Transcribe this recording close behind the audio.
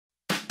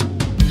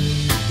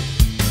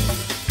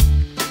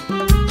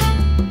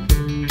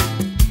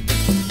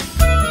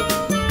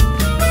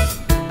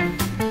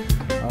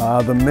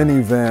The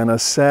minivan, a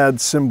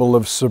sad symbol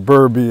of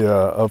suburbia,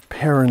 of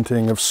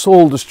parenting, of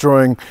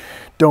soul-destroying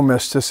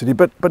domesticity,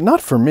 but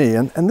not for me.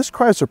 And this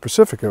Chrysler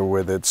Pacifica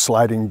with its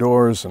sliding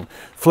doors and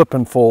flip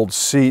and fold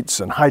seats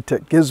and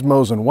high-tech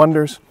gizmos and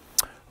wonders,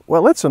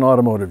 well, it's an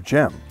automotive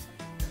gem.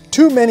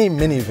 Too many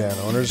minivan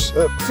owners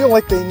feel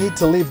like they need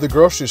to leave the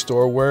grocery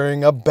store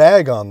wearing a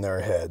bag on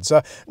their heads.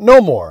 No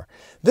more.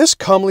 This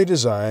comely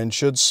design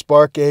should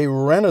spark a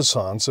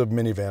renaissance of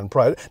minivan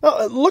pride.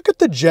 Now, look at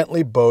the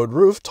gently bowed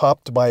roof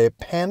topped by a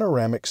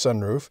panoramic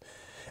sunroof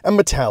and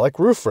metallic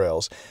roof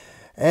rails.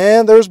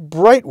 And there's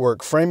bright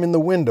work framing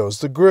the windows,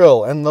 the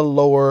grille, and the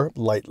lower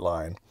light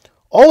line.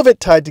 All of it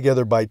tied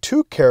together by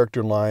two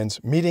character lines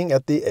meeting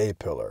at the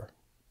A-pillar.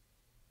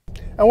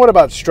 And what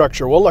about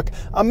structure? Well, look,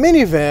 a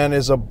minivan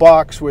is a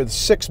box with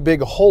 6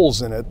 big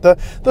holes in it. The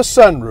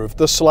sunroof,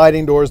 the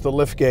sliding doors, the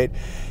liftgate.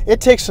 It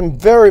takes some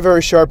very,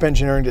 very sharp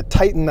engineering to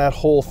tighten that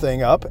whole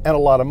thing up, and a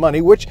lot of money,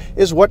 which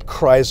is what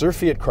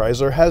Fiat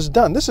Chrysler has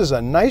done. This is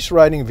a nice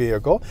riding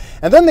vehicle,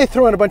 and then they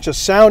throw in a bunch of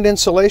sound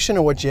insulation,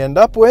 and what you end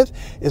up with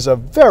is a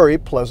very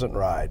pleasant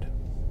ride.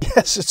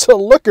 Yes, it's a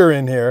looker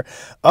in here.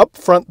 Up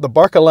front, the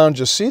Barca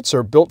Lounge seats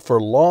are built for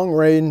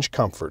long-range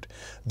comfort.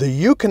 The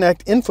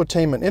Uconnect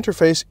infotainment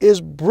interface is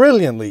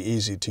brilliantly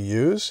easy to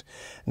use.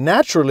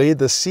 Naturally,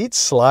 the seats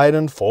slide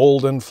and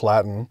fold and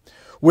flatten.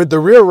 With the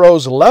rear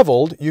rows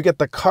leveled, you get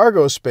the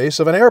cargo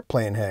space of an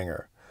airplane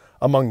hangar.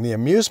 Among the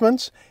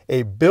amusements,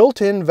 a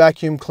built-in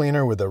vacuum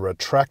cleaner with a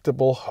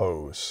retractable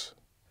hose.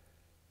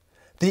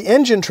 The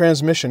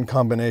engine-transmission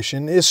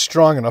combination is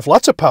strong enough,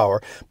 lots of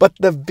power, but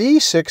the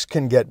V6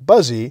 can get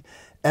buzzy,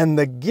 and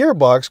the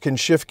gearbox can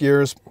shift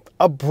gears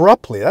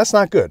abruptly. That's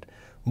not good.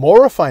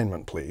 More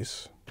refinement,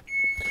 please.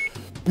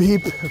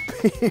 Beep,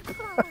 beep.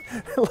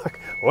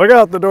 Look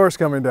out, the door's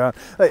coming down.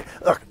 Hey,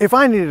 look, if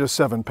I needed a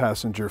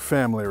 7-passenger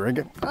family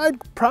rig, I'd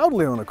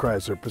proudly own a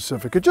Chrysler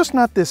Pacifica, just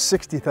not this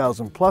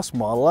 60,000 plus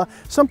model,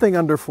 something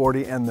under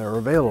 40, and they're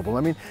available.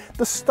 I mean,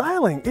 the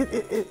styling,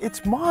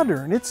 it's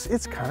modern, it's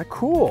kind of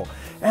cool,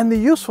 and the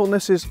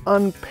usefulness is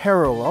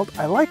unparalleled.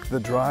 I like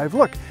the drive.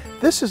 Look,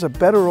 this is a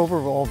better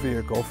overall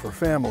vehicle for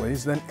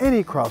families than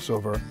any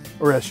crossover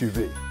or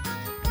SUV.